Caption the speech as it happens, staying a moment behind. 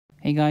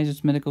Hey guys, it's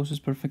Medicosis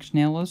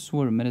Perfectionalis,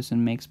 where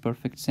medicine makes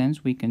perfect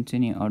sense. We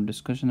continue our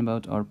discussion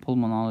about our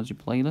pulmonology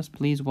playlist.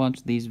 Please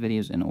watch these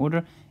videos in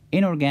order.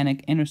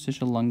 Inorganic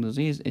interstitial lung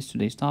disease is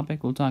today's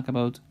topic. We'll talk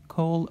about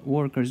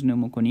co-workers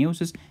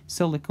pneumoconiosis,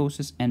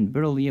 silicosis, and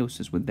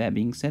berylliosis. With that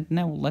being said,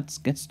 now let's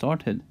get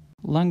started.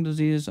 Lung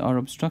diseases are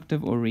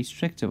obstructive or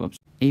restrictive.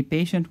 A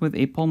patient with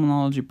a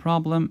pulmonology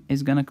problem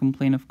is going to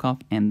complain of cough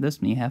and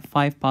dyspnea. You have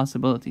 5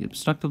 possibilities: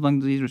 obstructive lung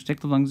disease,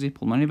 restrictive lung disease,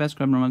 pulmonary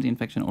vascular abnormality,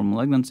 infection, or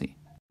malignancy.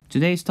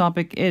 Today's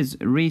topic is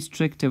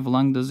restrictive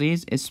lung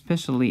disease,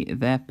 especially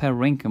the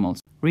parenchymal.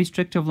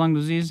 Restrictive lung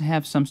disease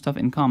have some stuff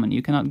in common.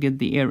 You cannot get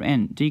the air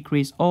in.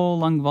 Decrease all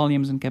lung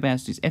volumes and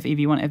capacities.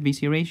 FEV1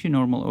 FVC ratio,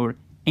 normal or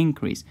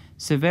increase.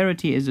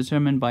 Severity is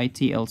determined by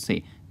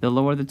TLC. The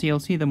lower the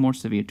TLC, the more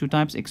severe. 2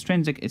 types: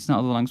 extrinsic, it's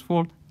not the lung's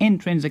fault.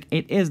 Intrinsic,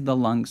 it is the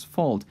lung's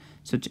fault,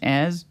 such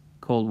as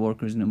cold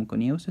workers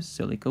pneumoconiosis,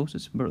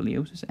 silicosis,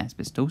 berylliosis,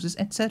 asbestosis,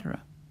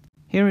 etc.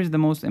 Here is the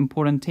most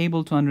important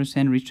table to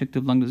understand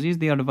restrictive lung disease.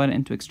 They are divided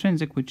into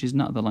extrinsic, which is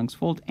not the lung's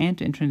fault, and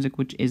intrinsic,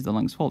 which is the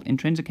lung's fault.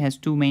 Intrinsic has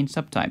 2 main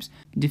subtypes: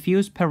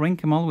 diffuse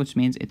parenchymal, which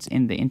means it's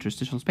in the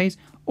interstitial space,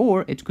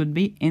 or it could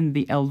be in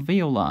the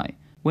alveoli.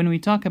 When we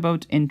talk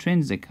about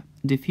intrinsic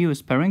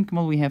diffuse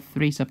parenchymal, we have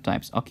 3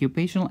 subtypes: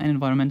 occupational and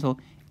environmental,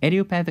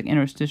 idiopathic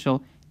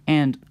interstitial,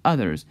 and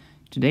others.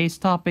 Today's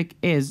topic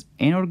is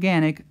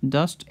inorganic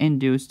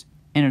dust-induced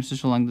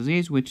interstitial lung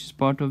disease, which is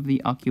part of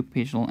the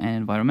occupational and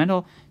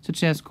environmental,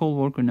 such as cold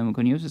worker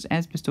pneumoconiosis,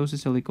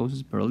 asbestosis,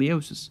 silicosis,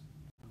 berylliosis.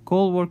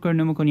 Cold worker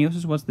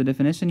pneumoconiosis, what's the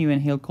definition? You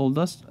inhale coal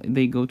dust,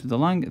 they go to the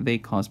lung, they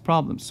cause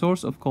problems.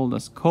 Source of coal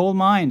dust: coal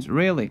mines,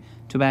 really?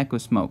 Tobacco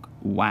smoke,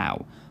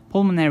 wow.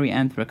 Pulmonary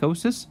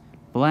anthracosis,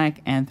 black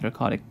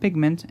anthracotic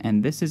pigment,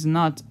 and this is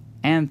not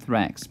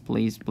anthrax.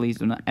 Please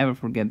do not ever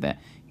forget that.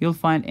 You'll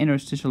find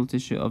interstitial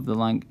tissue of the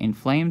lung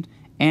inflamed,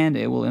 and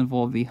it will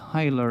involve the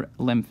hilar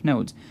lymph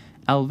nodes.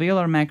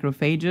 Alveolar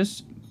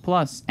macrophages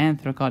plus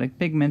anthracotic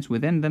pigments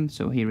within them.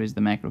 So here is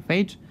the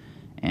macrophage,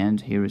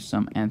 and here is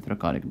some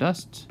anthracotic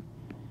dust,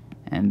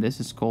 and this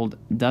is called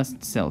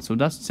dust cell. So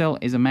dust cell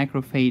is a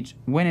macrophage.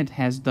 When it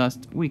has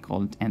dust, we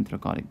call it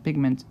anthracotic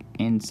pigment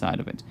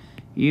inside of it.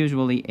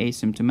 Usually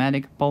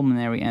asymptomatic.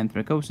 Pulmonary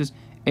anthracosis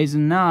is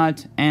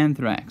not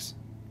anthrax.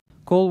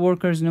 Cold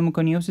workers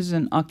pneumoconiosis is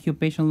an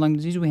occupational lung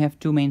disease. We have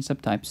 2 main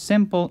subtypes: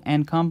 simple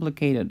and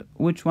complicated.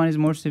 Which one is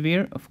more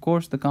severe? Of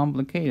course, the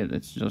complicated.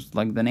 It's just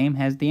like the name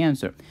has the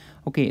answer.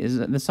 Okay, is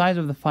the size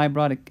of the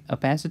fibrotic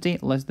opacity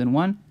less than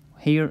 1?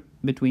 Here,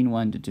 between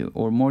 1 to 2,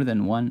 or more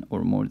than 1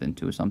 or more than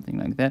 2, something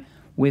like that,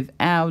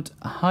 without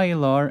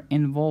hilar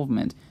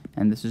involvement.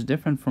 And this is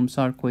different from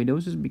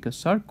sarcoidosis, because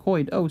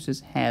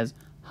sarcoidosis has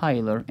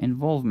hilar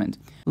involvement.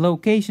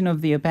 Location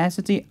of the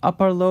opacity: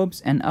 upper lobes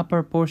and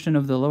upper portion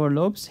of the lower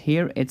lobes.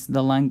 Here it's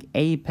the lung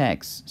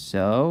apex,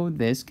 so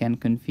this can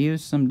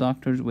confuse some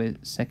doctors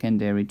with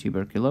secondary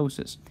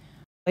tuberculosis.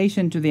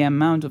 Relation to the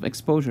amount of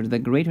exposure: the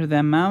greater the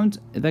amount,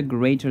 the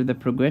greater the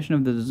progression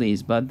of the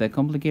disease, but the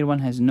complicated one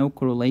has no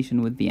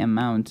correlation with the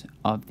amount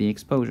of the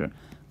exposure.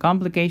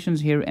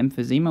 Complications here: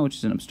 emphysema, which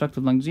is an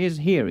obstructive lung disease.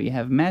 Here you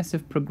have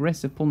massive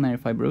progressive pulmonary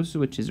fibrosis,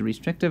 which is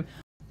restrictive.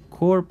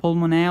 Cor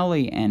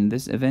pulmonale, and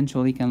this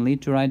eventually can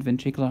lead to right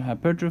ventricular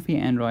hypertrophy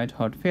and right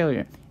heart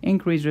failure.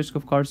 Increased risk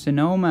of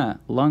carcinoma,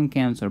 lung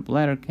cancer,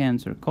 bladder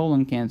cancer,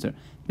 colon cancer.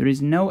 There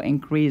is no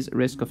increased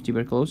risk of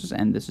tuberculosis,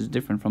 and this is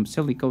different from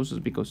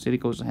silicosis, because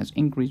silicosis has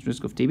increased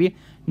risk of TB.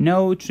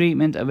 No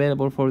treatment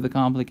available for the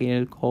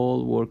complicated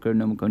cold worker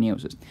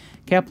pneumoconiosis.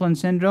 Kaplan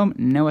syndrome: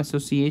 no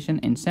association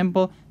in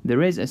simple.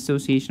 There is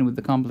association with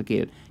the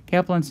complicated.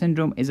 Kaplan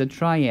syndrome is a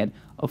triad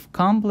of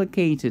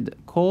complicated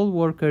cold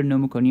worker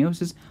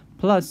pneumoconiosis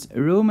plus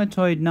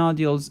rheumatoid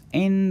nodules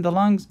in the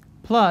lungs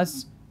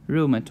plus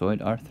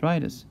rheumatoid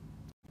arthritis.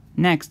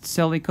 Next,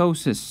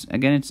 silicosis.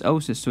 Again, it's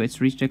osis, so it's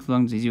restrictive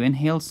lung disease. You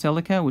inhale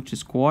silica, which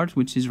is quartz,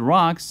 which is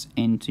rocks,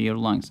 into your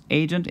lungs.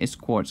 Agent is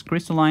quartz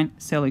crystalline,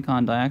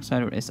 silicon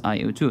dioxide, or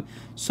SiO2.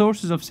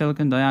 Sources of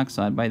silicon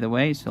dioxide: by the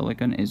way,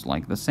 silicon is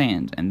like the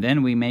sand, and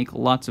then we make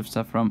lots of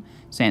stuff from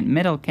sand.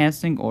 Metal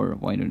casting, or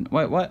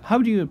how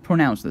do you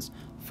pronounce this?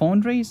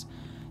 Foundries?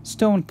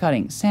 Stone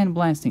cutting,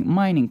 sandblasting,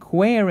 mining,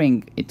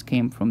 quarrying. It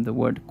came from the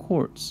word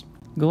quartz.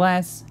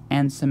 Glass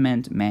and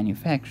cement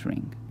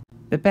manufacturing.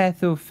 The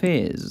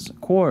pathophys: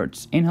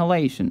 quartz,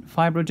 inhalation,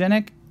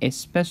 fibrogenic,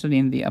 especially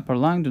in the upper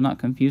lung. Do not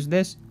confuse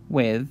this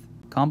with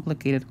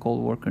complicated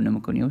cold worker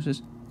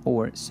pneumoconiosis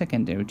or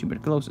secondary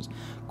tuberculosis.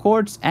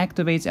 Quartz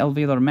activates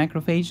alveolar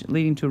macrophage,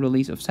 leading to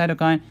release of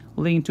cytokine,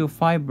 leading to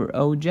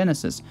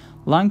fibrogenesis.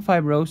 Lung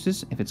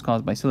fibrosis, if it's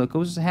caused by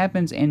silicosis,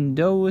 happens in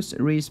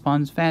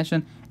dose-response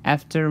fashion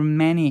after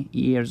many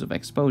years of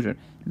exposure.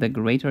 The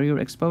greater your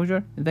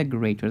exposure, the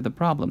greater the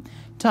problem.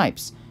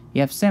 Types: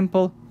 you have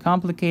simple,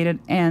 complicated,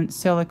 and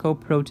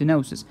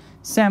silicoproteinosis.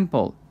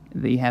 Simple: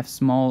 they have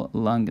small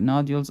lung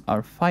nodules,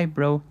 are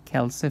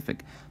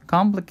fibrocalcific.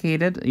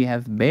 Complicated: you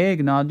have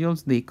big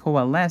nodules, they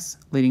coalesce,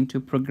 leading to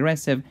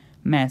progressive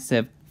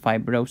massive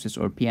fibrosis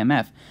or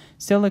PMF.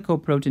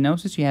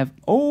 Silicoproteinosis: you have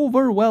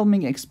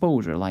overwhelming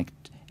exposure, like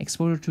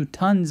exposure to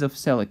tons of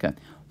silica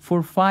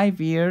for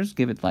 5 years,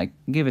 give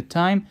it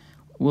time,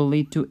 will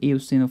lead to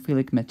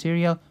eosinophilic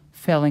material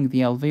filling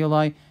the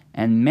alveoli,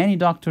 and many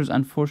doctors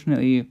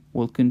unfortunately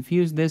will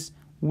confuse this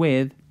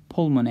with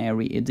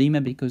pulmonary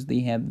edema because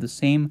they have the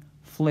same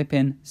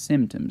flippin'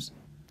 symptoms.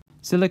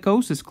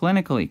 Silicosis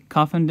clinically,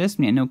 cough and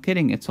dyspnea, no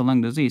kidding, it's a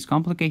lung disease.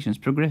 Complications,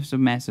 progressive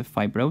massive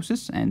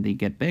fibrosis, and they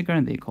get bigger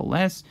and they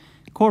coalesce.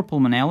 Core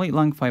pulmonary,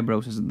 lung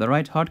fibrosis. The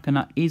right heart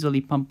cannot easily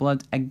pump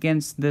blood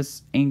against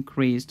this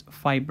increased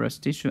fibrous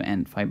tissue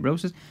and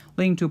fibrosis,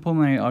 leading to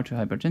pulmonary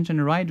arterial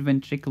hypertension, right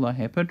ventricular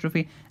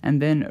hypertrophy,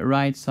 and then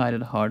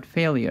right-sided heart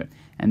failure.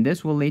 And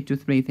this will lead to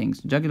 3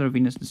 things: jugular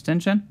venous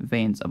distension,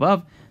 veins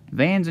above,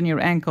 veins in your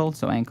ankle,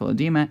 so ankle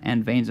edema,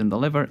 and veins in the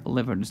liver,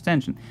 liver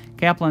distension.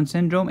 Kaplan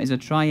syndrome is a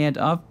triad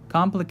of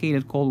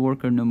complicated cold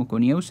worker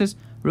pneumoconiosis,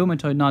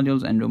 rheumatoid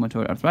nodules, and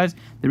rheumatoid arthritis.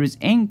 There is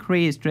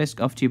increased risk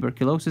of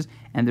tuberculosis,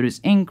 and there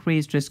is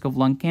increased risk of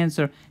lung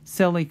cancer.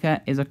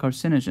 Silica is a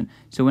carcinogen.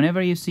 So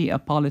whenever you see a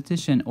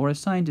politician or a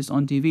scientist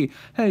on TV,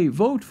 hey,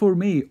 vote for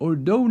me or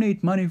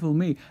donate money for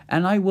me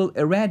and I will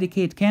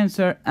eradicate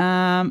cancer,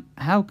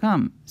 how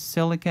come?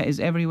 Silica is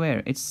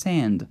everywhere. It's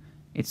sand.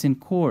 It's in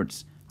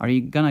quartz. Are you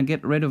gonna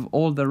get rid of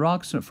all the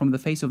rocks from the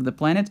face of the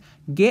planet?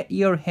 Get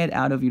your head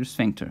out of your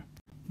sphincter.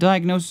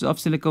 Diagnosis of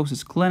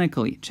silicosis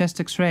clinically: chest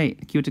x-ray,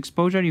 acute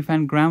exposure, you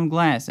find ground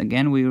glass.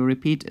 Again, we will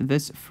repeat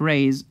this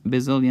phrase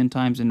bazillion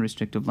times in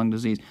restrictive lung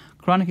disease.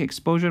 Chronic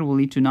exposure will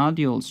lead to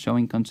nodules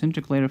showing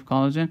concentric layer of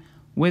collagen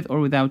with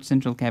or without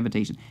central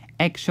cavitation.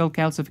 Eggshell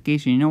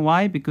calcification, you know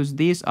why? Because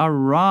these are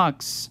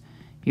rocks.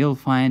 You'll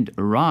find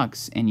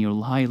rocks in your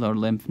hilar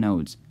lymph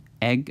nodes.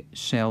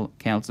 Eggshell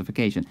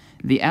calcification.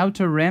 The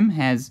outer rim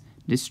has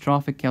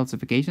dystrophic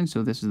calcification,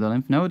 so this is the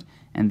lymph node,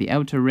 and the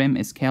outer rim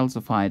is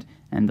calcified,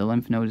 and the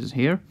lymph node is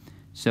here.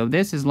 So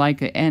this is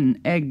like an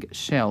egg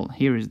shell.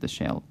 Here is the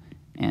shell,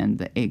 and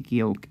the egg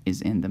yolk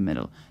is in the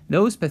middle.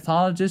 Those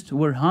pathologists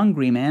were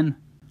hungry, man.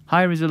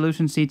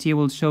 High-resolution CT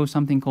will show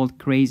something called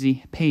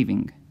crazy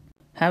paving.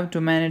 How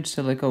to manage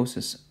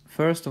silicosis.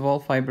 First of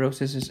all,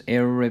 fibrosis is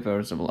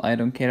irreversible. I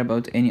don't care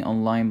about any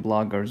online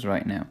bloggers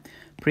right now.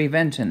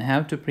 Prevention.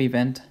 How to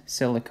prevent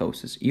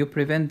silicosis. You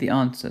prevent the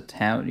onset.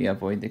 How do you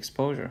avoid the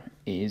exposure?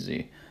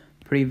 Easy.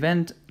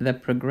 Prevent the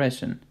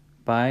progression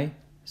by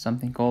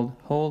something called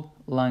whole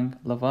lung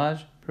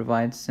lavage.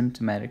 Provides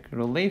symptomatic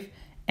relief,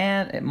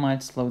 and it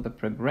might slow the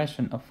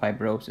progression of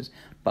fibrosis.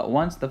 But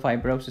once the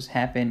fibrosis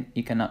happens,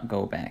 you cannot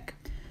go back.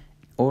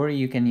 Or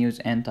you can use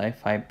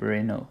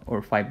antifibrinogen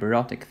or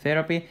fibrotic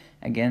therapy.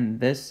 Again,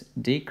 this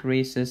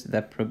decreases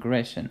the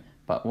progression.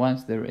 But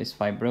once there is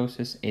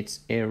fibrosis,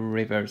 it's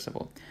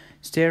irreversible.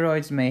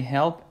 Steroids may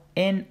help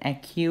in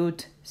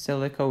acute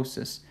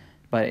silicosis,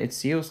 but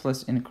it's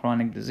useless in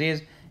chronic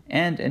disease.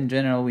 And in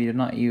general, we do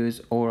not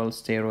use oral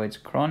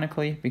steroids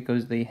chronically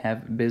because they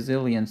have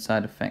bazillion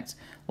side effects.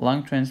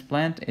 Lung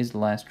transplant is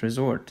last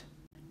resort.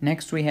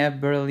 Next, we have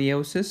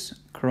berylliosis,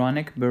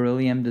 chronic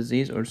beryllium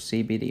disease or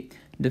CBD.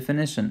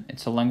 Definition: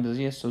 it's a lung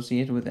disease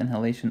associated with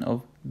inhalation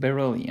of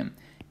beryllium.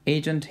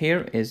 Agent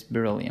here is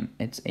beryllium.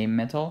 It's a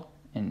metal.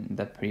 In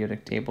the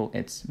periodic table,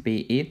 it's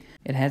Be.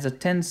 It has a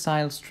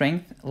tensile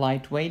strength,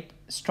 lightweight,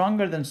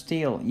 stronger than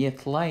steel,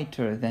 yet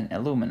lighter than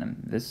aluminum.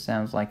 This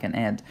sounds like an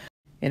ad.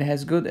 It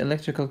has good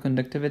electrical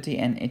conductivity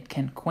and it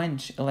can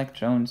quench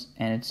electrons,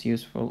 and it's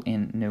useful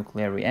in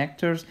nuclear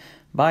reactors.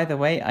 By the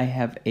way, I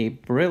have a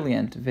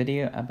brilliant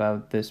video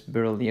about this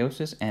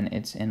berylliosis, and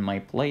it's in my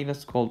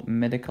playlist called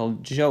Medical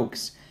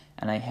Jokes.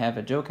 And I have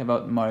a joke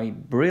about my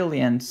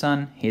brilliant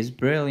son. He's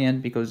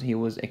brilliant because he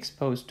was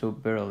exposed to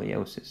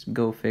berylliosis.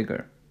 Go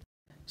figure.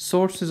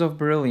 Sources of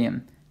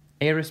beryllium: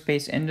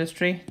 aerospace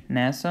industry,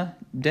 NASA,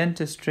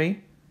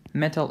 dentistry,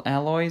 metal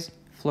alloys,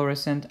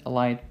 fluorescent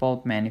light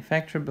bulb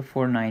manufacture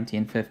before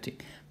 1950.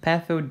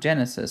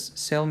 Pathogenesis: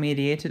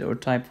 cell-mediated or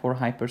type 4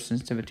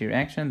 hypersensitivity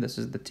reaction. This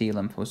is the T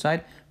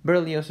lymphocyte.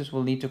 Berylliosis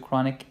will lead to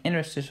chronic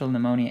interstitial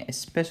pneumonia,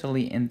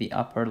 especially in the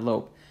upper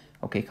lobe.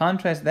 Okay,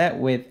 contrast that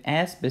with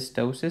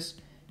asbestosis,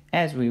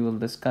 as we will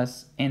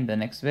discuss in the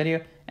next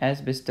video.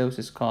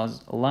 Asbestosis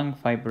causes lung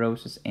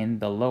fibrosis in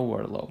the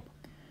lower lobe.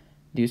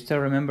 Do you still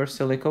remember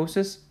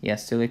silicosis?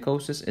 Yes,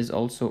 silicosis is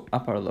also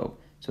upper lobe.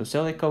 So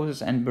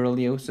silicosis and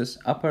berylliosis,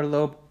 upper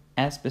lobe,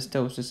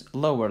 asbestosis,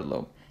 lower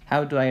lobe.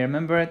 How do I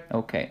remember it?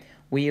 Okay,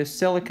 we use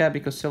silica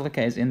because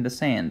silica is in the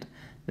sand.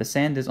 The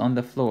sand is on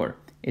the floor.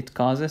 It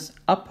causes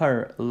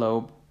upper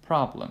lobe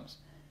problems.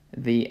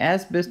 The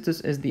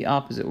asbestos is the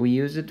opposite. We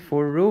use it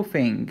for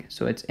roofing,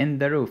 so it's in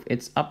the roof.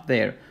 It's up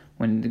there.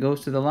 When it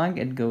goes to the lung,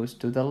 it goes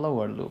to the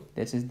lower lobe.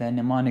 This is the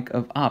mnemonic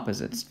of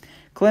opposites.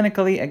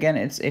 Clinically, again,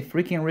 it's a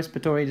freaking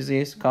respiratory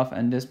disease, cough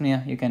and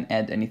dyspnea. You can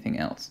add anything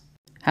else.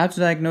 How to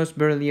diagnose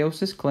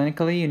berylliosis?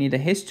 Clinically, you need a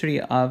history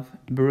of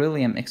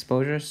beryllium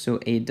exposure, so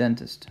a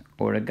dentist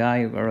or a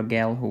guy or a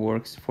gal who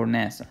works for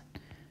NASA.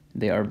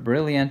 They are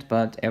brilliant,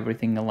 but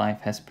everything in life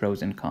has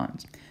pros and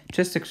cons.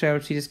 Chest X-ray or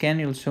CT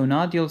scan will show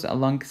nodules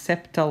along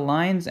septal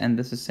lines, and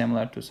this is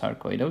similar to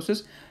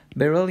sarcoidosis.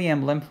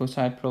 Beryllium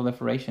lymphocyte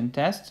proliferation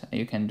test.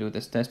 You can do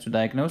this test to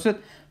diagnose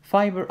it.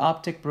 Fiber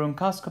optic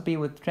bronchoscopy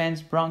with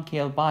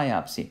transbronchial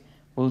biopsy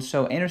will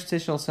show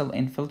interstitial cell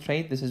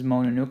infiltrate. This is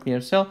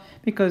mononuclear cell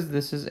because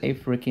this is a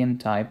freaking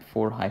type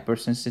 4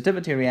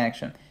 hypersensitivity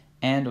reaction.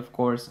 And of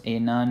course, a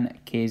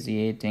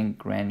non-caseating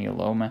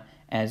granuloma,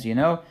 as you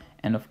know.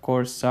 And of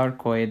course,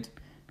 sarcoid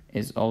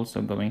is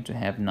also going to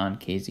have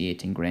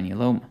non-caseating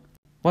granuloma.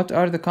 What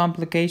are the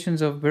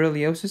complications of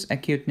berylliosis?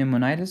 Acute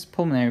pneumonitis,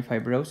 pulmonary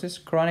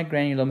fibrosis, chronic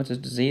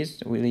granulomatous disease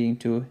leading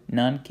to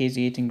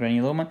non-caseating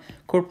granuloma,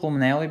 cor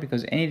pulmonale,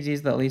 because any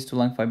disease that leads to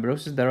lung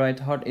fibrosis, the right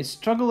heart is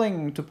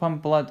struggling to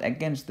pump blood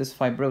against this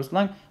fibrosed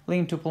lung,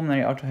 leading to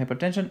pulmonary arterial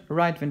hypertension,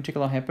 right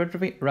ventricular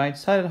hypertrophy,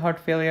 right-sided heart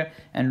failure,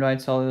 and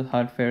right-sided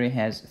heart failure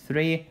has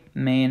 3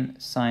 main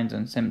signs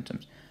and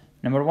symptoms.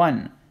 Number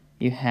 1,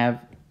 you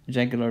have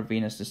jugular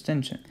venous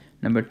distension.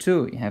 Number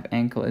 2, you have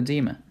ankle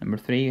edema. Number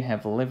 3, you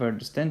have liver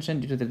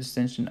distension due to the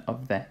distension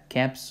of the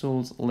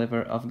capsule's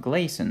liver of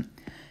Gleason.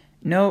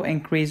 No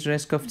increased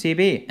risk of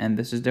TB, and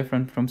this is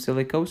different from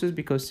silicosis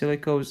because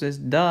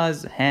silicosis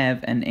does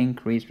have an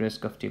increased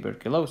risk of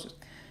tuberculosis,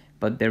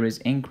 but there is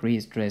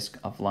increased risk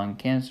of lung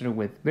cancer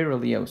with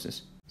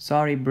berylliosis.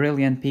 Sorry,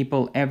 brilliant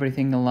people,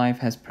 everything in life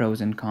has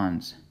pros and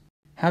cons.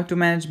 How to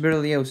manage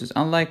berylliosis?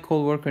 Unlike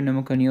cold worker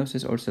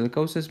pneumoconiosis or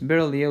silicosis,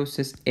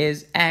 berylliosis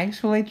is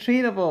actually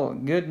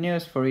treatable. Good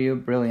news for you,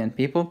 brilliant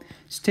people.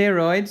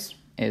 Steroids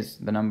is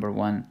the number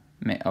one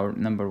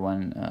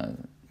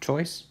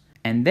choice.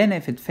 And then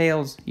if it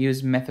fails,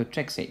 use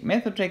methotrexate.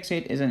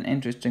 Methotrexate is an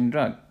interesting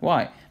drug.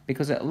 Why?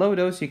 Because at low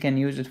dose, you can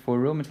use it for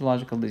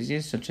rheumatological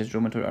diseases such as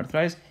rheumatoid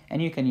arthritis,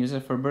 and you can use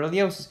it for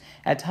berylliosis.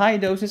 At high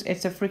doses,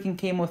 it's a freaking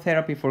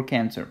chemotherapy for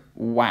cancer.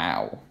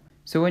 Wow.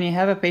 So when you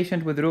have a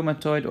patient with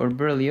rheumatoid or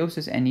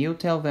berylliosis and you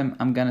tell them,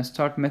 I'm gonna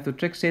start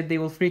methotrexate, they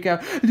will freak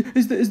out.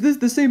 Is this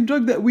the same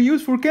drug that we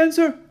use for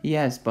cancer?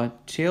 Yes,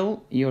 but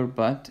chill your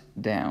butt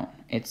down.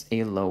 It's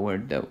a lower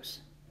dose.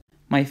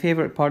 My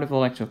favorite part of the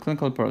lecture,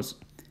 clinical pros.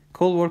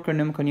 Cold worker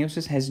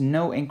pneumoconiosis has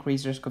no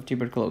increased risk of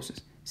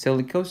tuberculosis.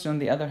 Silicosis, on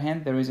the other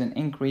hand, there is an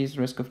increased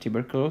risk of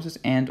tuberculosis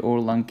and or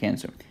lung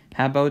cancer.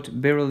 How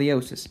about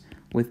berylliosis?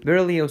 With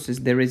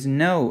berylliosis, there is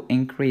no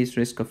increased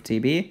risk of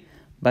TB,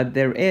 but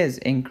there is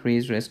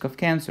increased risk of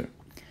cancer.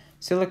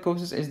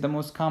 Silicosis is the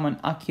most common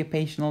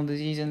occupational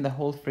disease in the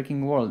whole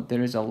freaking world.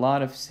 There is a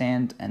lot of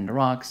sand and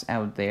rocks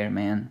out there,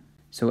 man.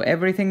 So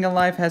everything in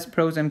life has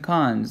pros and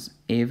cons,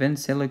 even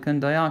silicon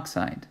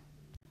dioxide.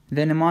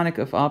 The mnemonic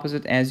of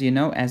opposite, as you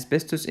know,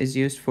 asbestos is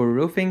used for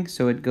roofing,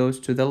 so it goes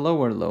to the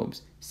lower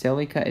lobes.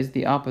 Silica is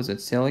the opposite.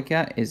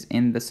 Silica is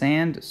in the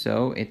sand,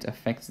 so it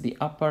affects the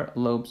upper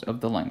lobes of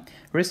the lung.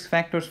 Risk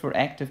factors for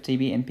active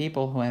TB in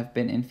people who have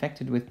been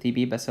infected with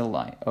TB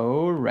bacilli.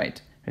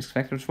 Alright. Risk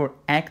factors for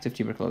active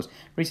tuberculosis.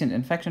 Recent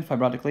infection,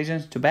 fibrotic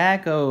lesions,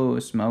 tobacco,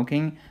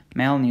 smoking,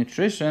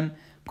 malnutrition,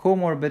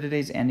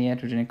 comorbidities, and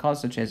iatrogenic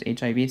causes such as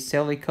HIV,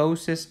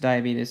 silicosis,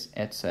 diabetes,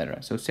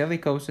 etc. So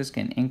silicosis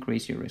can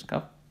increase your risk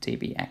of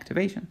TB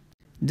activation.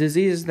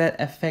 Diseases that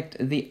affect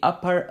the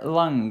upper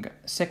lung.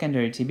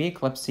 Secondary TB,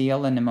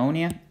 Klebsiella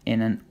pneumonia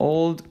in an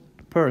old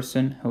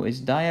person who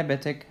is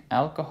diabetic,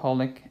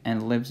 alcoholic,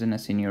 and lives in a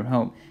senior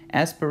home.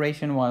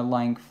 Aspiration while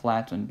lying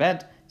flat on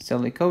bed.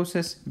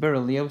 Silicosis,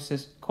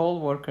 berylliosis,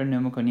 cold worker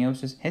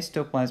pneumoconiosis,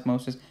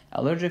 histoplasmosis,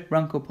 allergic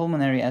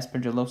bronchopulmonary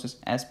aspergillosis,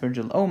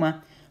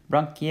 aspergilloma,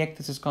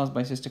 bronchiectasis caused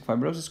by cystic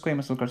fibrosis,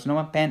 squamous cell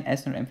carcinoma,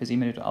 pan-Essner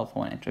emphysema due to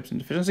alpha-1 antitrypsin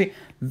deficiency.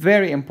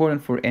 Very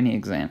important for any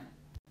exam.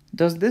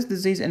 Does this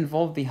disease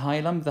involve the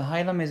hilum? The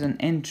hilum is an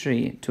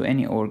entry to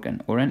any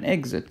organ or an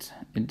exit.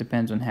 It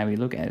depends on how you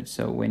look at it.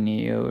 So when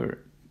your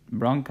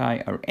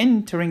bronchi are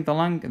entering the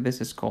lung, this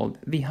is called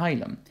the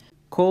hilum.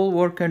 Cold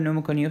worker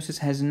pneumoconiosis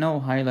has no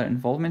hilar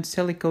involvement.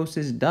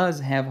 Silicosis does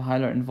have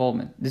hilar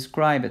involvement.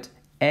 Describe it.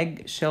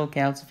 Eggshell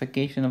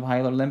calcification of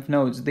hilar lymph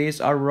nodes. These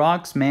are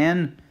rocks,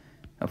 man.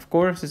 Of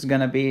course, it's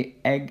gonna be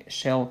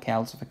eggshell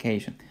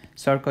calcification.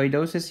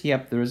 Sarcoidosis,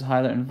 yep, there is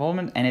hilar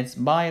involvement, and it's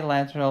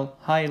bilateral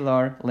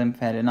hilar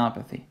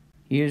lymphadenopathy,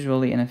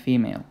 usually in a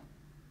female.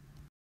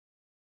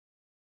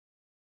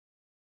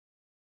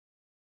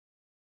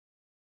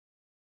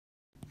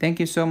 Thank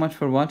you so much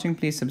for watching.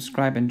 Please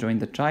subscribe and join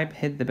the tribe.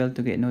 Hit the bell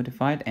to get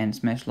notified and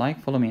smash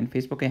like. Follow me on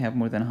Facebook. I have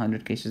more than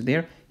 100 cases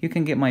there. You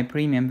can get my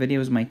premium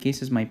videos, my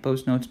cases, my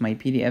post notes, my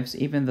PDFs,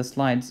 even the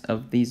slides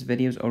of these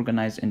videos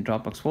organized in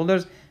Dropbox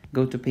folders.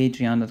 Go to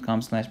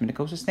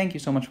patreon.com/medicosis. Thank you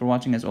so much for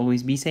watching. As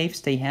always, be safe,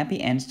 stay happy,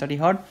 and study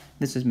hard.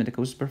 This is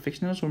Medicosis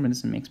Perfectionist, where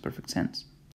medicine makes perfect sense.